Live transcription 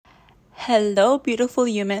Hello, beautiful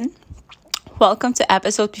human. Welcome to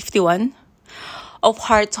episode 51 of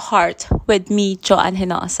Heart to Heart with me, Joanne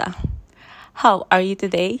Hinosa. How are you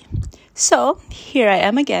today? So, here I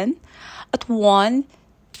am again at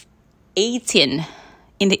 1:18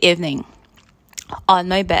 in the evening on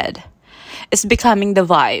my bed. It's becoming the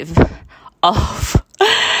vibe of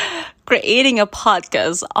creating a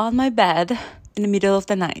podcast on my bed in the middle of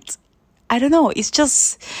the night. I don't know, it's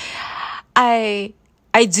just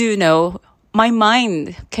I do know my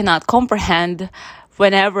mind cannot comprehend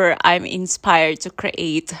whenever I'm inspired to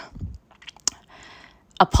create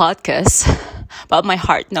a podcast, but my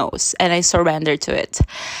heart knows and I surrender to it.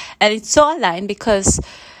 And it's so aligned because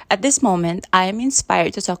at this moment I am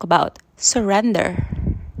inspired to talk about surrender.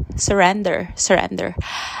 Surrender.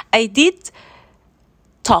 I did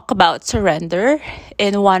talk about surrender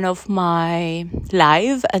in one of my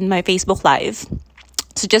live and my Facebook live.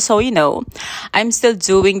 So just so you know, I'm still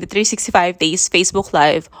doing the 365 days Facebook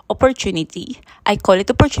Live opportunity. I call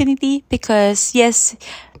it opportunity because, yes,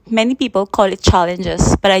 many people call it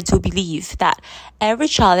challenges, but I do believe that every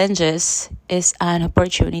challenge is an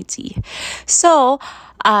opportunity. So,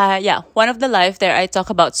 one of the live there, I talk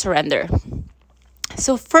about surrender.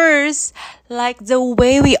 So first, like the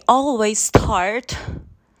way we always start,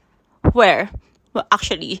 I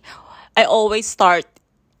always start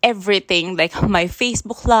everything like my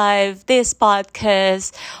Facebook Live, this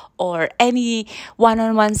podcast, or any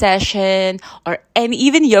one-on-one session, or any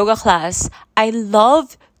even yoga class. I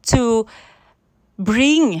love to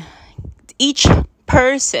bring each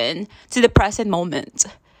person to the present moment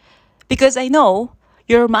because I know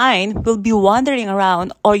your mind will be wandering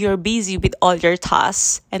around, or you're busy with all your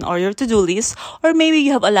tasks and all your to-do lists, or maybe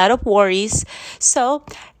you have a lot of worries. So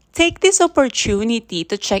take this opportunity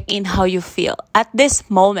to check in how you feel at this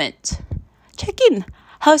moment. Check in.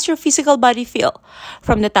 How's your physical body feel?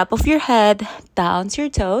 From the top of your head down to your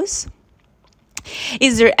toes.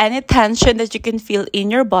 Is there any tension that you can feel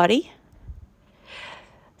in your body?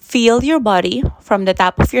 Feel your body from the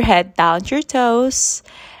top of your head down to your toes,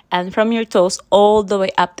 and from your toes all the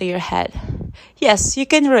way up to your head. Yes, you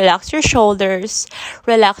can relax your shoulders,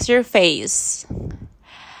 relax your face.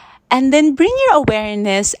 And then bring your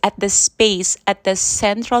awareness at the space at the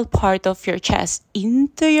central part of your chest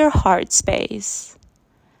into your heart space.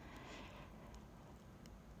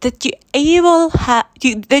 That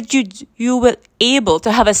you will able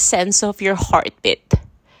to have a sense of your heartbeat.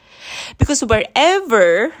 Because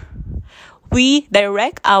wherever we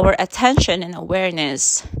direct our attention and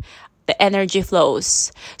awareness, the energy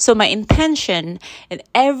flows. So my intention, and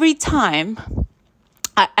every time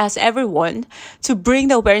I ask everyone to bring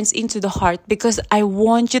the awareness into the heart, because I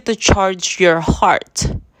want you to charge your heart.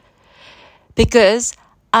 Because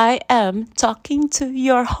I am talking to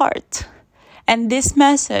your heart. And this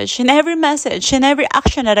message and every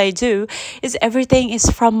action that I do is everything is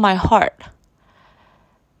from my heart.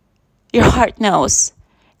 Your heart knows.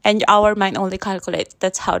 And our mind only calculates.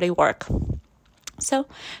 That's how they work. So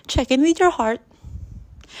check in with your heart.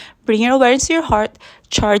 Bring your awareness to your heart.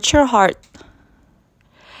 Charge your heart.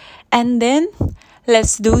 And then,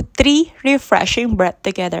 let's do 3 refreshing breaths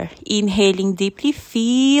together. Inhaling deeply,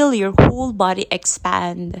 feel your whole body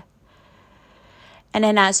expand. And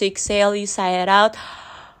then as you exhale, you sigh it out.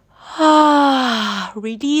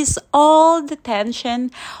 Release all the tension,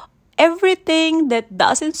 everything that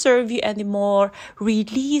doesn't serve you anymore.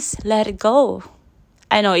 Release, let it go.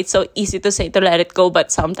 I know it's so easy to say to let it go, but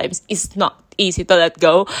sometimes it's not easy to let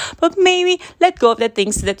go. But maybe let go of the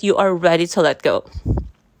things that you are ready to let go.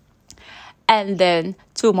 And then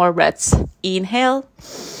 2 more breaths. Inhale.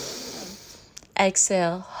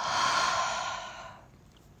 Exhale.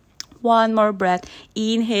 1 more breath.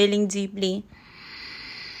 Inhaling deeply.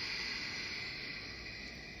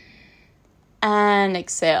 And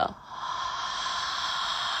exhale.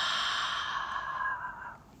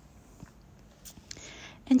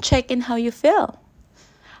 And check in how you feel.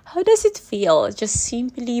 How does it feel? Just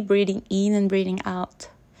simply breathing in and breathing out.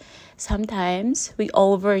 Sometimes we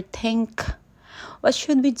overthink. What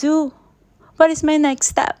should we do? What is my next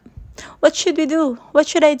step? What should we do? What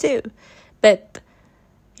should I do? But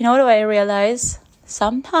you know what I realize? Most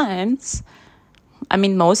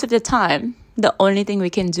of the time, the only thing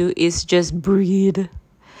we can do is just breathe.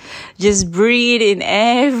 Just breathe in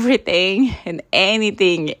everything and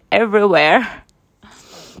anything, everywhere.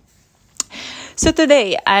 So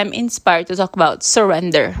today, I'm inspired to talk about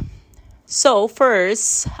surrender. So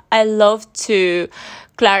first, I love to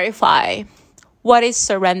clarify what does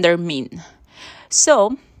surrender mean.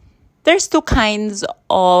 So there's 2 kinds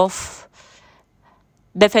of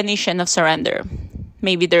definition of surrender.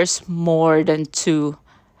 Maybe there's more than 2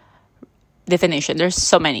 definition. There's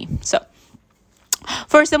so many. So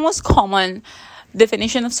first, the most common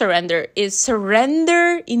definition of surrender is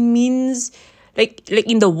surrender. It means like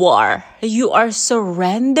in the war, you are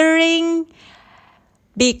surrendering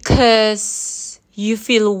because you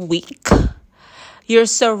feel weak. You're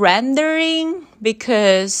surrendering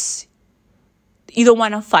because you don't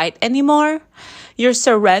want to fight anymore. You're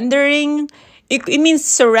surrendering. It means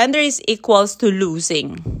surrender is equals to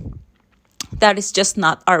losing. That is just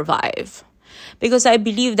not our vibe. Because I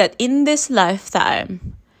believe that in this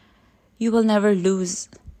lifetime, you will never lose.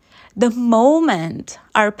 The moment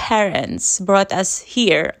our parents brought us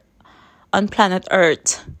here on planet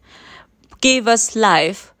Earth, gave us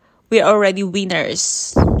life, we are already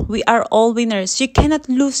winners. We are all winners. You cannot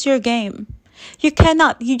lose your game. You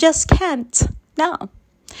cannot. You just can't. No.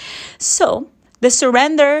 So, the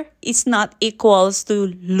surrender is not equals to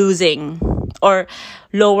losing or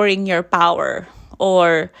lowering your power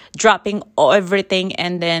or dropping everything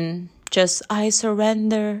and then just, I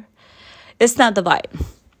surrender. It's not the vibe.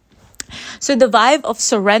 So the vibe of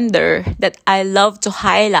surrender that I love to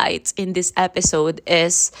highlight in this episode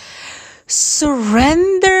is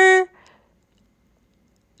surrender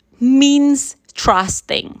means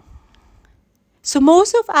trusting. So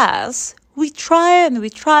most of us, we try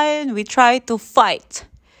to fight.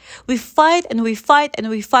 We fight and we fight and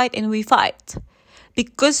we fight and we fight.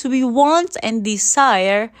 Because we want and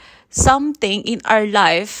desire something in our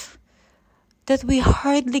life that we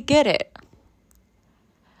hardly get it.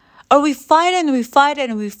 Or we fight and we fight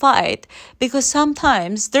and we fight because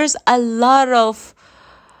sometimes there's a lot of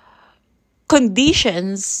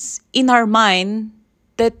conditions in our mind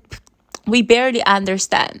that we barely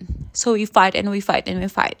understand. So we fight and we fight and we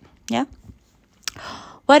fight. Yeah?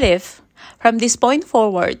 What if from this point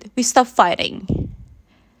forward, we stop fighting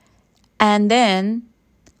and then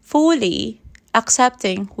fully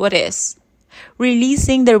accepting what is,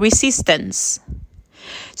 releasing the resistance.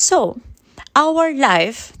 So, our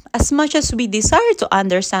life, as much as we desire to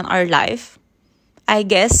understand our life, I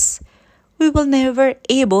guess we will never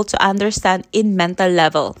able to understand in mental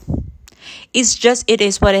level. It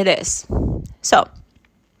is what it is. So,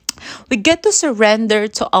 we get to surrender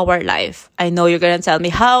to our life. I know you're going to tell me,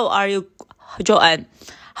 how are you, Joanne?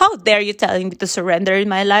 How dare you telling me to surrender in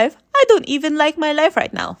my life? I don't even like my life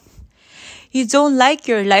right now. You don't like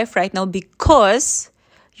your life right now because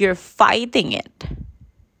you're fighting it.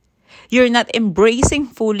 You're not embracing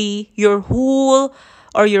fully your whole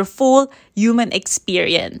or your full human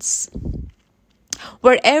experience.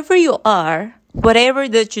 Wherever you are, whatever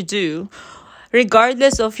that you do,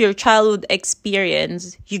 regardless of your childhood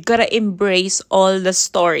experience, you gotta embrace all the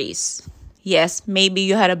stories. Yes, maybe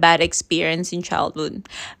you had a bad experience in childhood.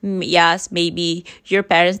 Yes, maybe your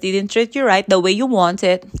parents didn't treat you right the way you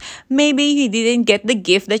wanted. Maybe you didn't get the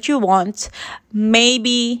gift that you want.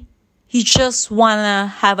 Maybe you just wanna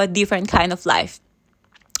have a different kind of life.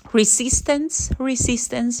 Resistance.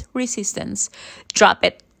 Drop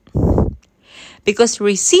it. Because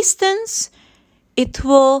resistance, it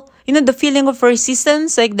will, the feeling of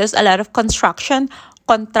resistance, like there's a lot of contraction.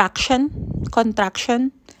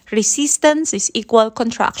 Resistance is equal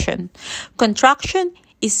contraction. Contraction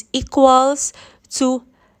is equals to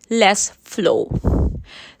less flow.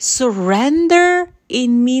 Surrender, it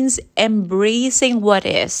means embracing what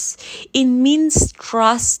is. It means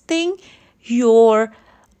trusting your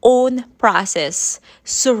own process.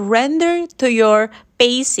 Surrender to your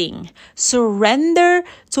pacing. Surrender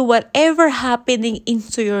to whatever happening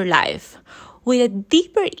into your life with a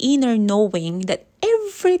deeper inner knowing that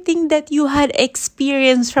everything that you had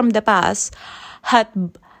experienced from the past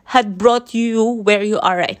had brought you where you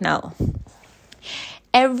are right now.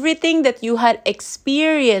 Everything that you had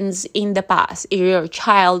experienced in the past, in your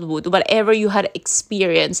childhood, whatever you had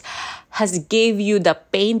experienced, has gave you the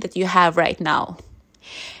pain that you have right now.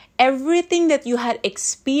 Everything that you had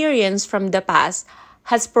experienced from the past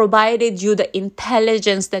has provided you the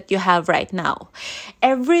intelligence that you have right now.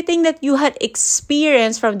 Everything that you had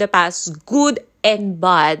experienced from the past, good and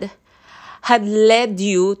bad, had led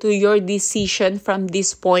you to your decision from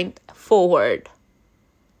this point forward.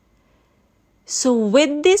 So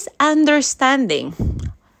with this understanding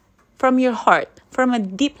from your heart, from a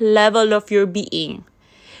deep level of your being,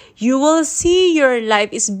 you will see your life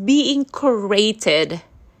is being curated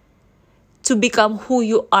to become who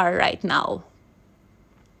you are right now.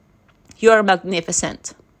 You are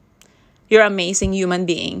magnificent. You're an amazing human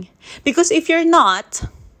being. Because if you're not,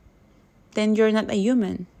 then you're not a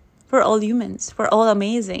human. We're all humans. We're all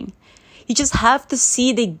amazing. You just have to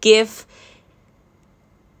see the gift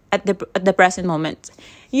at the present moment.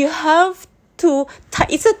 You have to,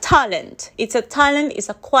 it's a talent. It's a talent, it's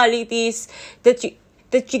a qualities that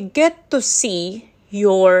you get to see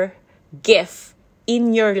your gift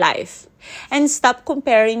in your life. And stop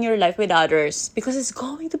comparing your life with others because it's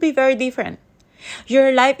going to be very different.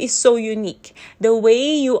 Your life is so unique. The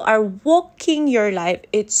way you are walking your life,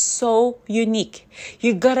 it's so unique.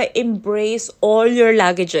 You gotta embrace all your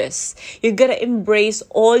luggages. You gotta embrace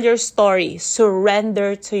all your story.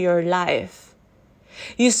 Surrender to your life.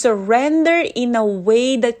 You surrender in a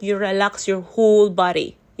way that you relax your whole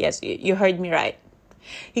body. Yes, you heard me right.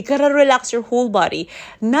 You gotta relax your whole body.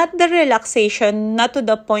 Not the relaxation, not to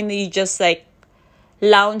the point that you just like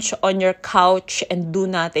lounge on your couch and do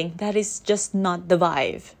nothing. That is just not the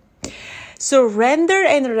vibe. Surrender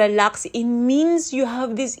and relax, it means you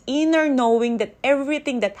have this inner knowing that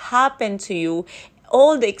everything that happened to you,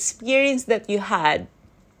 all the experience that you had,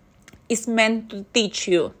 is meant to teach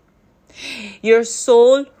you. Your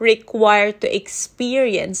soul required to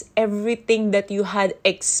experience everything that you had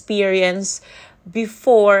experienced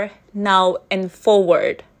before, now, and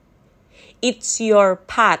forward. It's your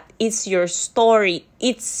path. It's your story.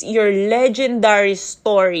 It's your legendary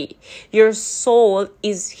story. Your soul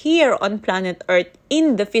is here on planet Earth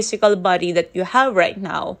in the physical body that you have right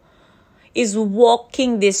now, is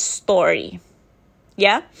walking this story.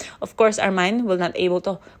 Yeah? Of course, our mind will not able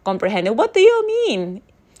to comprehend it. What do you mean?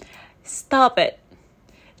 Stop it.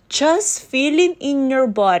 Just feel it in your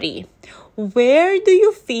body. Where do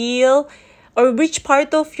you feel, or which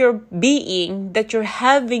part of your being that you're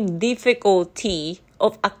having difficulty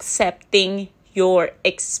of accepting your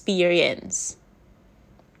experience?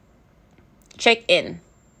 Check in.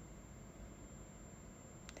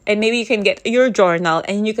 And maybe you can get your journal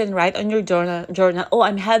and you can write on your journal, oh,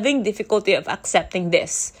 I'm having difficulty of accepting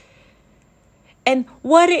this. And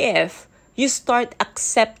what if you start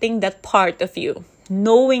accepting that part of you?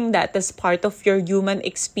 Knowing that as part of your human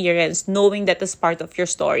experience, knowing that as part of your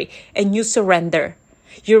story, and you surrender.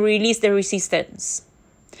 You release the resistance.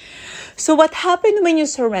 So what happened when you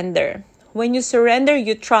surrender? When you surrender,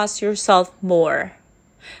 you trust yourself more.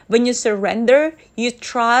 When you surrender, you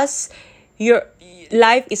trust your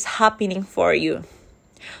life is happening for you.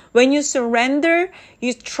 When you surrender,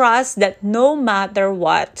 you trust that no matter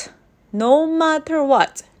what,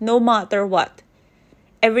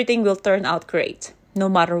 everything will turn out great. No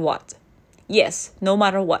matter what. Yes, no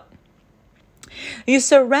matter what. You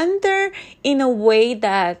surrender in a way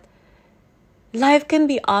that life can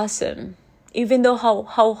be awesome, even though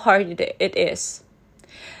how hard it is.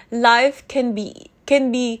 Life can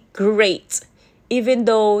be great, even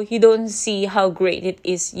though you don't see how great it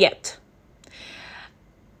is yet.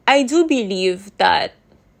 I do believe that,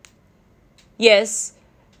 yes,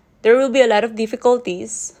 there will be a lot of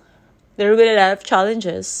difficulties. There will be a lot of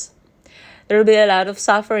challenges. There will be a lot of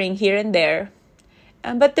suffering here and there.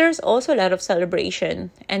 But there's also a lot of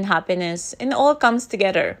celebration and happiness, and it all comes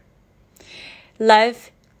together.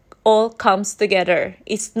 Life all comes together.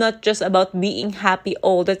 It's not just about being happy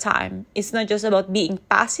all the time. It's not just about being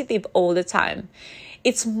positive all the time.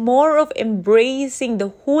 It's more of embracing the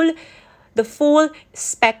full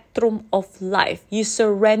spectrum of life. You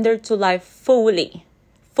surrender to life fully.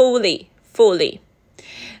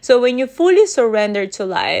 So when you fully surrender to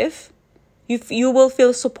life, you will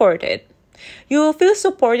feel supported. You will feel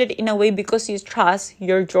supported in a way because you trust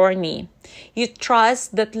your journey. You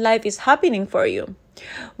trust that life is happening for you.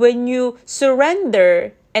 When you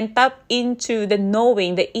surrender and tap into the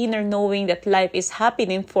knowing, the inner knowing that life is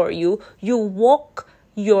happening for you, you walk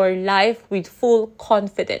your life with full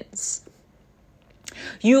confidence.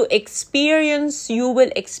 You will experience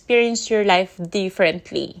your life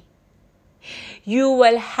differently. You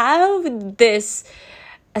will have this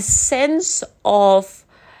a sense of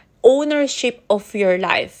ownership of your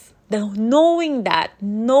life. The knowing that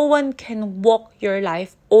no one can walk your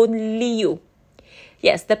life, only you.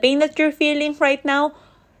 Yes, the pain that you're feeling right now,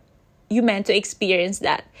 you meant to experience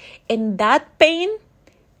that. And that pain,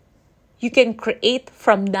 you can create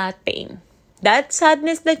from that pain. That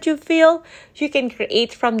sadness that you feel, you can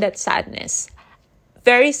create from that sadness.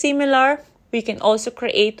 Very similar, we can also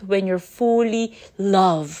create when you're fully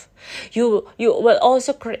loved. You will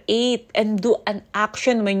also create and do an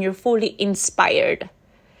action when you're fully inspired.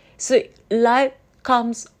 So life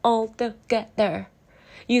comes all together.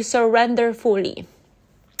 You surrender fully.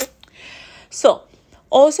 So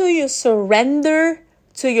also you surrender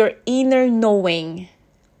to your inner knowing.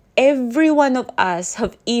 Every one of us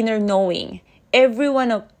have inner knowing. Every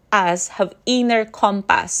one of us have inner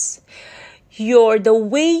compass. The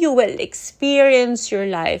way you will experience your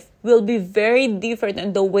life will be very different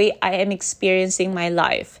than the way I am experiencing my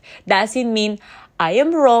life. Doesn't mean I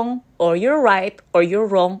am wrong or you're right, or you're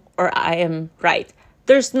wrong, or I am right.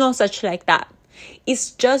 There's no such like that. It's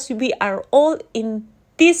just we are all in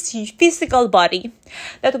this physical body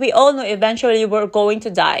that we all know eventually we're going to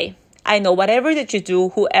die. I know whatever that you do,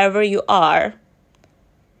 whoever you are,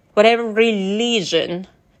 whatever religion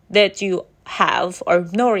that you have or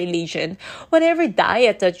no religion, whatever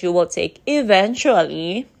diet that you will take,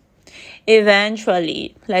 eventually,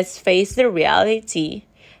 let's face the reality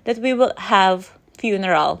that we will have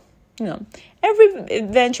funeral.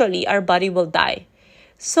 Eventually our body will die.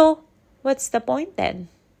 So what's the point then?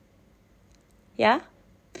 Yeah?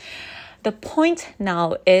 The point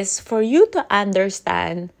now is for you to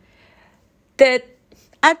understand that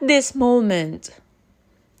at this moment,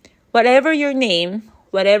 whatever your name,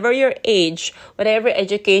 whatever your age, whatever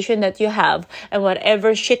education that you have, and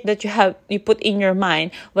whatever shit that you put in your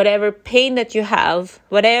mind, whatever pain that you have,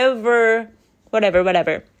 whatever,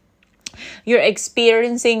 you're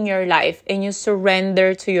experiencing your life and you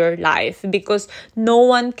surrender to your life because no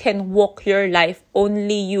one can walk your life,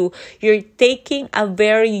 only you. You're taking a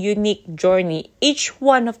very unique journey. Each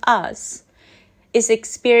one of us is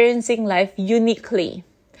experiencing life uniquely,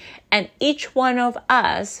 and each one of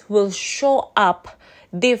us will show up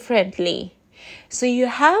differently. So you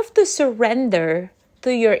have to surrender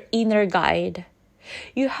to your inner guide.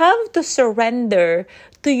 You have to surrender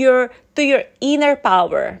to your inner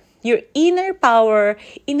power. Your inner power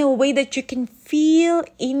in a way that you can feel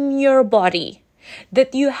in your body.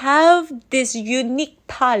 That you have this unique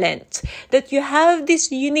talent, that you have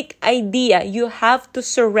this unique idea. You have to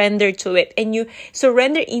surrender to it. And you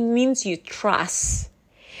surrender, it means you trust.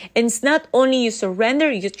 And it's not only you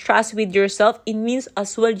surrender, you trust with yourself. It means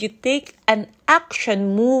as well you take an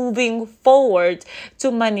action moving forward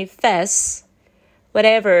to manifest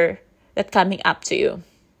whatever that's coming up to you.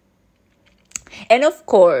 And of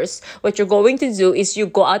course, what you're going to do is you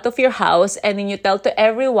go out of your house and then you tell to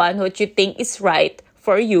everyone what you think is right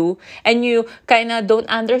for you. And you kind of don't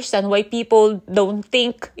understand why people don't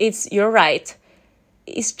think you're right.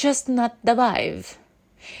 It's just not the vibe.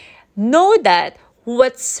 Know that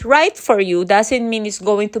what's right for you doesn't mean it's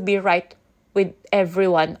going to be right with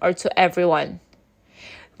everyone or to everyone.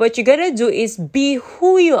 What you're going to do is be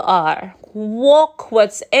who you are. Walk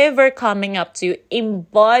what's ever coming up to you.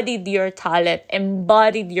 Embody your talent.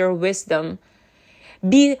 Embody your wisdom.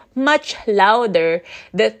 Be much louder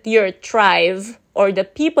that your tribe or the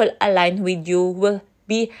people aligned with you will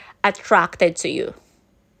be attracted to you.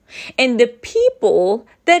 And the people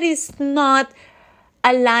that is not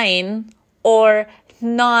aligned or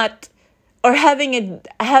not or having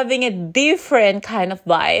a different kind of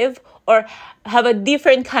vibe or have a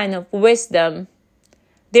different kind of wisdom,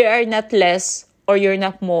 they are not less or you're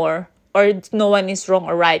not more or no one is wrong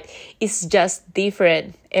or right. It's just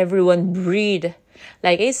different. Everyone breathe.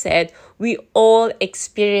 Like I said, we all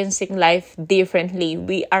experiencing life differently.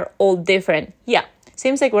 We are all different. Yeah,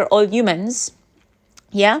 seems like we're all humans.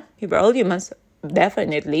 Yeah, we're all humans.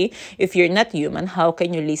 Definitely. If you're not human, how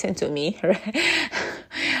can you listen to me?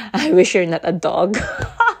 I wish you're not a dog.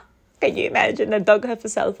 Can you imagine a dog have a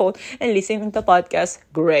cell phone and listening to podcast?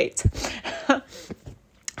 Great.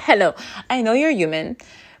 Hello, I know you're human,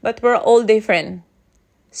 but we're all different.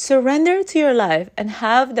 Surrender to your life and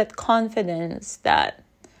have that confidence that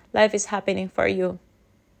life is happening for you.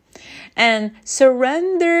 And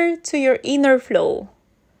surrender to your inner flow.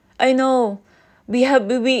 I know we have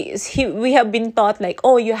been taught like,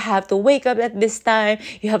 oh, you have to wake up at this time,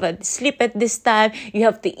 you have to sleep at this time, you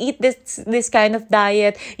have to eat this kind of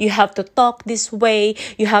diet, you have to talk this way,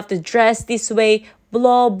 you have to dress this way,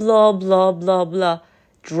 blah, blah, blah, blah, blah.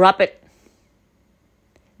 Drop it.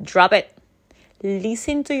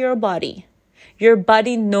 Listen to your body. Your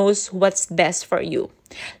body knows what's best for you.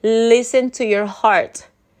 Listen to your heart.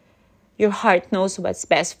 Your heart knows what's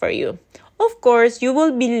best for you. Of course, you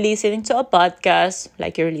will be listening to a podcast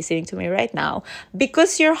like you're listening to me right now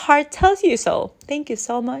because your heart tells you so. Thank you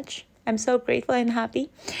so much. I'm so grateful and happy.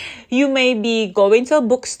 You may be going to a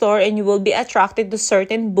bookstore and you will be attracted to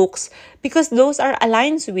certain books because those are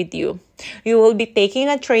aligned with you. You will be taking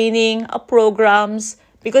a training, a programs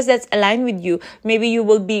because that's aligned with you. Maybe you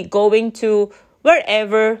will be going to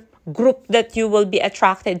wherever group that you will be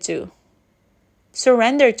attracted to.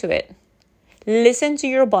 Surrender to it. Listen to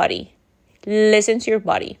your body.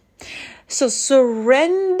 So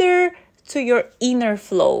surrender to your inner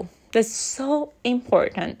flow. That's so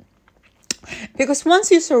important. Because once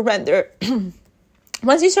you surrender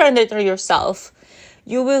to yourself,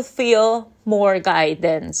 you will feel more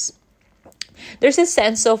guidance. There's a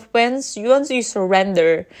sense of once you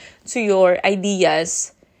surrender to your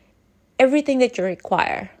ideas, everything that you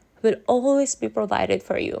require will always be provided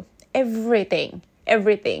for you. Everything.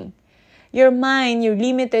 Everything. Your mind, your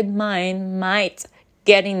limited mind might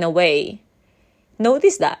get in the way.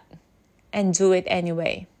 Notice that and do it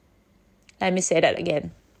anyway. Let me say that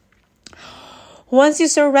again. Once you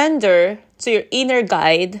surrender to your inner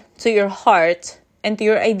guide, to your heart, and to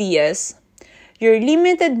your ideas, your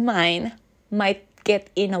limited mind might get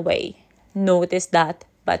in the way. Notice that,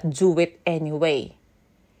 but do it anyway.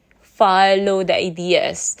 Follow the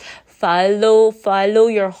ideas. Follow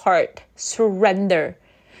your heart. Surrender.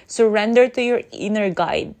 Surrender to your inner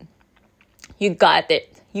guide. You got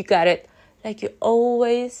it. You got it. Like you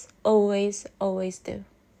always do.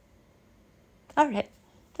 Alright.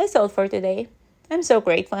 That's all for today. I'm so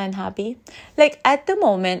grateful and happy. Like at the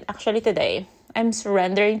moment, actually today, I'm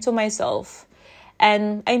surrendering to myself.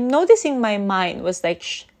 And I'm noticing my mind was like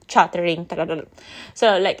chattering.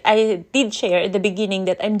 So like I did share at the beginning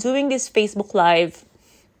that I'm doing this Facebook Live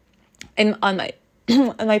and on my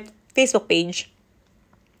on my Facebook page.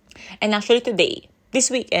 And actually today, this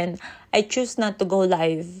weekend, I choose not to go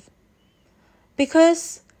live.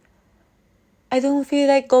 Because I don't feel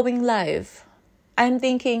like going live. I'm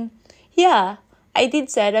thinking, yeah, I did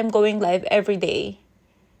said I'm going live every day.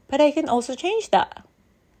 But I can also change that.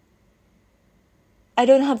 I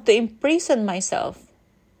don't have to imprison myself.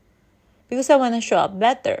 Because I want to show up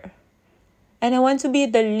better. And I want to be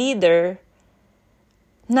the leader,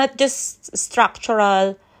 not just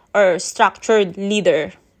structural or structured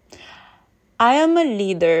leader. I am a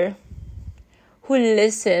leader who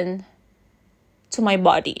listens to my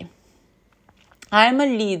body. I am a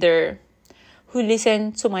leader who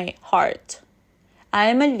listens to my heart. I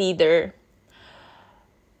am a leader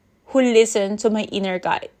who listens to my inner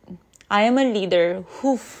guide. I am a leader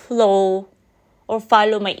who follow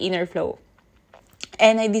my inner flow.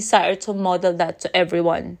 And I desire to model that to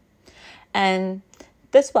everyone. And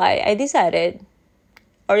that's why I decided,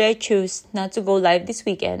 or I choose not to go live this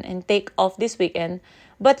weekend and take off this weekend.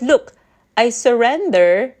 But look, I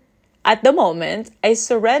surrender at the moment. I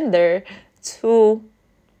surrender to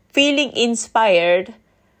feeling inspired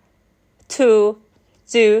to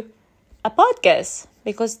do a podcast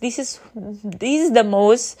because this is the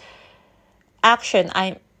most action.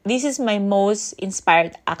 This is my most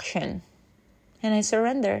inspired action. And I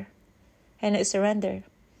surrender. And I surrender.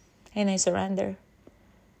 And I surrender.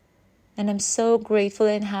 And I'm so grateful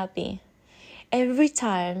and happy. Every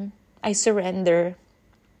time I surrender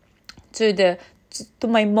to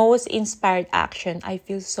my most inspired action, I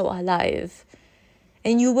feel so alive.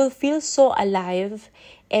 And you will feel so alive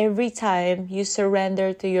every time you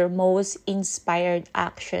surrender to your most inspired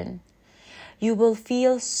action. You will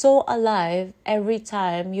feel so alive every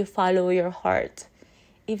time you follow your heart.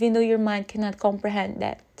 Even though your mind cannot comprehend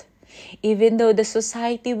that. Even though the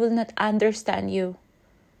society will not understand you.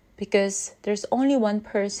 Because there's only one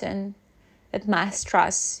person that must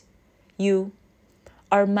trust you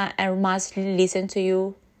or must listen to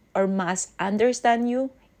you or must understand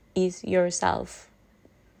you is yourself.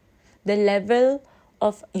 The level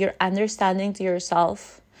of your understanding to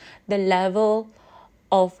yourself, the level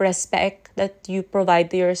of respect that you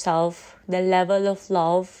provide to yourself, the level of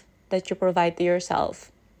love that you provide to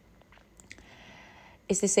yourself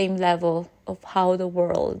is the same level of how the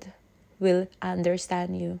world will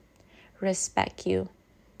understand you, respect you,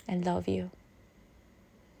 and love you.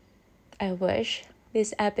 I wish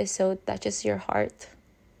this episode touches your heart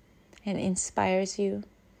and inspires you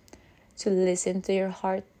to listen to your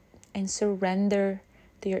heart and surrender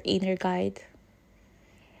to your inner guide.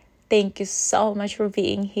 Thank you so much for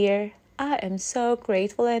being here. I am so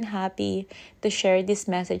grateful and happy to share this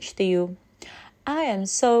message to you. I am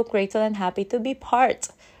so grateful and happy to be part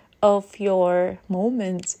of your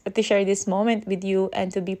moments, to share this moment with you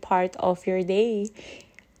and to be part of your day.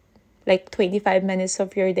 Like 25 minutes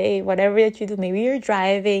of your day, whatever that you do. Maybe you're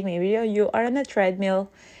driving, maybe you are on a treadmill.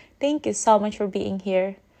 Thank you so much for being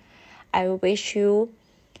here. I wish you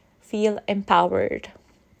feel empowered.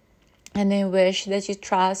 And I wish that you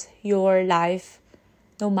trust your life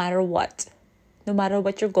no matter what. No matter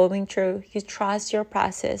what you're going through, you trust your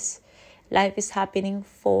process. Life is happening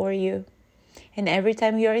for you. And every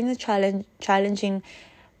time you're in a challenging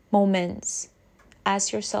moments,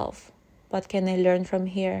 ask yourself, what can I learn from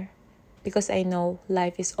here? Because I know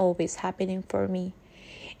life is always happening for me.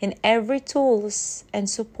 And every tools and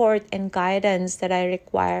support and guidance that I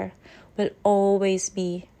require will always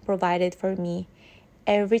be provided for me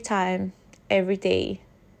every time, every day,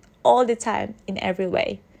 all the time, in every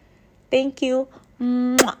way. Thank you.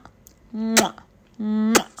 Mwah. Mwah.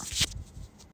 Mwah.